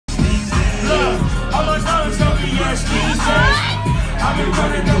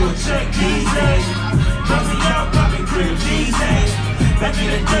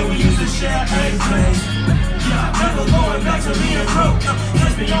the day we used to share a place. Yeah, never going back to being broke.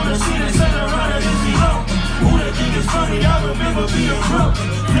 Catch me on the scene and turn around and just be low. Who they think is funny, I remember being broke.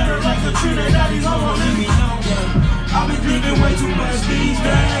 Feeling like Katrina, now these hoes won't let me know. I've been drinking way too much these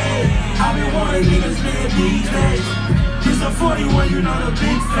days. I've been wanting niggas live these days. It's a 41, you know the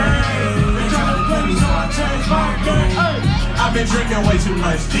big fan. They tryna play me, so I changed my game. I've been drinking way too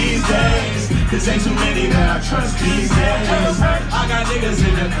much these days. Cause ain't too many that I trust these days. I got niggas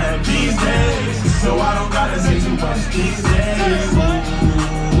in the club these days, so I don't gotta say too much these days.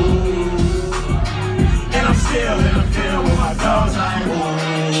 Ooh. And I'm still in the field with my dogs like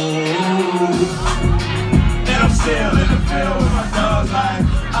ooh. And I'm still in the field with my dogs like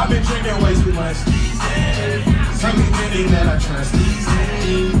I've been drinking way too much these days. Ain't too many that I trust these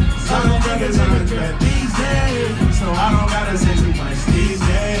days. Some niggas in the club these days, so I don't gotta say too much these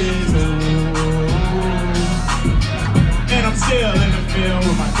days. And I'm still in the field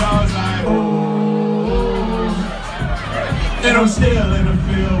with my dogs like ooh. And I'm still in the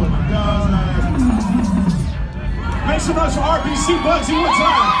field with my dogs like ooh. Make some noise for RBC Bugzy one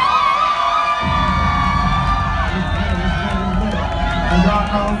time. And y'all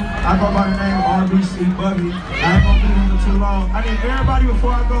know, I go by the name of RBC Bugzy. I ain't gonna be here for too long. I need everybody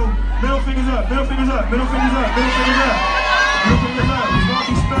before I go, middle fingers up, middle fingers up, middle fingers up, middle fingers up. Middle fingers up, it's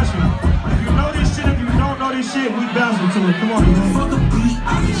gonna be special. If you know this shit, if you don't know this shit, we bouncing to it. Come on, you know. Fuck a beat,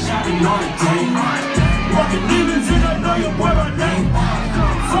 I've been shopping all the day. Fucking demons in, I know your boy by name.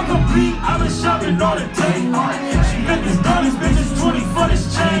 Fuck a beat, I've been shopping all the day. She make this diamonds, bitches 20 for this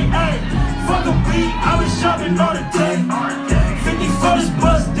chain. Ay, fuck a beat, I've been shopping all the day. 50 for this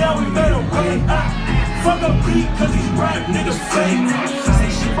bus down, we made a way. Fuck a beat, cause these rap niggas fake. Say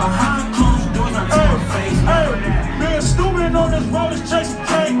shit behind closed doors, I turn face. Being stupid on this road is chasing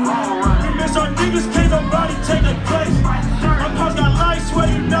cake. We miss our niggas, can't nobody take their place. My pops got lights where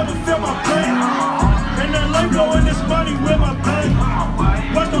you never feel my pain. And that lay blowing this money with my pain.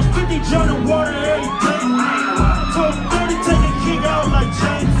 Watch those 50 jump in water every day. Told 30 take a kick out like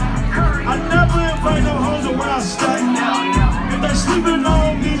James. I never invite no hoes to where I stay. If they sleeping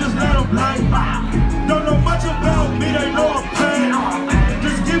on me, just let them lay. Don't know much about me, they know I'm paid.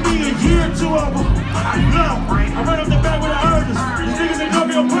 Just give me a year or two of them. I run up the back with the urges. These niggas ain't know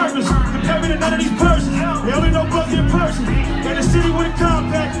me on purpose. Compare me to none of these persons. They only know Bugzy in person. In the city with a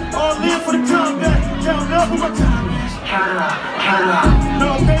compact, all in for the combat. Counting up with my contacts. No,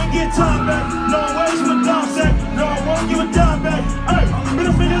 I can't get time back. No ways from a dog sack. No, I won't give a dime back. Hey,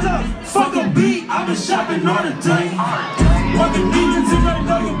 middle fingers up. Fuck a beat, I've been shopping all the day. Walking demons and they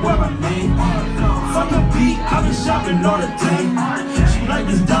know you boy my name. Fuck a beat, I've been shopping all the day. She like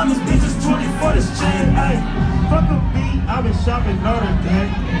this diamonds, bitches 20 for this chain. Ay, fuck a beat, I've been shopping all the day.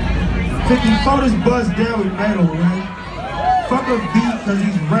 50 for this bus down, we made a way. Fuck a beat, cause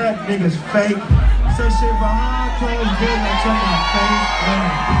these rap niggas fake. Say shit behind closed doors, I turn my face.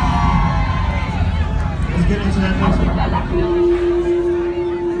 Let's get into that next one.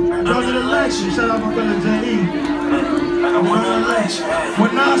 Those are the election, shout out my brother J.E.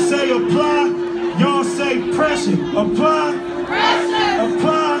 When I say apply, y'all say pressure. Apply, pressure.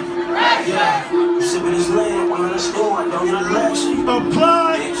 Apply, pressure. Sipping this land, when I school, I don't get election.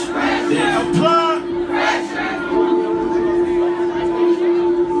 Apply, pressure. Apply, pressure.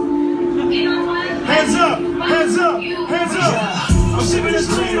 Hands up, hands up, hands up. I'm sipping this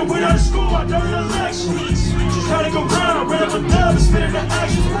lean, when I school, I don't get election. Trying to go round, I ran up a dub and spit in the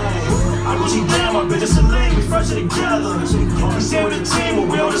action. I go cheat down, my bitch, it's a lane, we fresh together. We stay with the team, but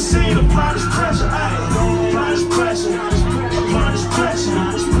we on the scene, apply this pressure. Apply this pressure, apply this pressure.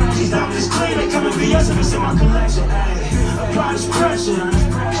 These diamonds is clean, they come in VS if it's in my collection. Apply this pressure,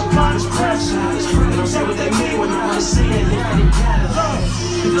 apply this pressure. They don't say what they mean when they're on the scene, they live together.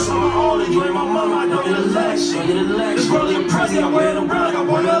 Just on my own, you ain't my mama, I don't get election. This worldly and present, I wear it around like I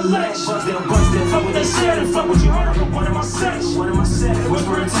won an election. Bust them, fuck what they said and fuck what you heard. I got one in my section.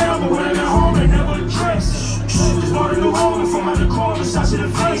 Whisper in town, but when I'm at home, they never address. Just bought a new home from out the corner, shot to the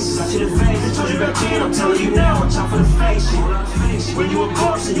face. I told you back then, I'm telling you now, watch out for the face. When you a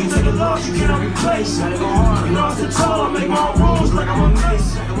boss and you take a loss, you cannot replace. Gotta go hard, you know off the tall, I make my own rules like I'm a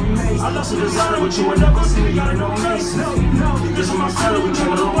mace. I lost a designer, but you would never see me, gotta know mace. This is my fellow, we came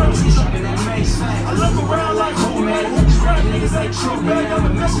a long way, we shopping that mace. I look around like who, man? These rap niggas ain't true, man. I'm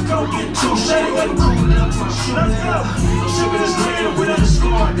in Mexico, getting too shady, let them cool up to my shoe. Let's go. I'm shipping this land, win at the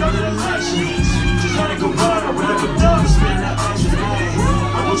score, I got an election. Trying to go run, I ran up a dub and spin that action.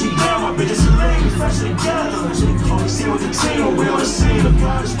 I want you down, my bitch, it's a lane, we fresh together. Only see with the team, but we on the scene,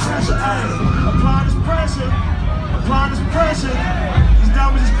 apply this pressure. Apply this pressure, apply this pressure. These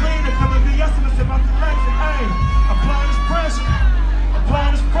diamonds is clean, they come in the estimates in my collection. Apply this pressure, apply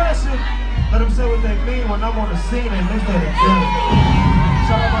on the scene and mixtape in general.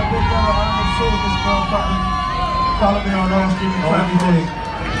 Shout out my big brother, IAMSU, this motherfucker. Follow me on all streaming platforms.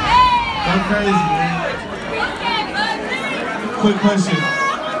 Go crazy, man. Quick question.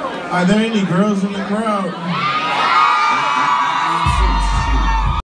 Are there any girls in the crowd?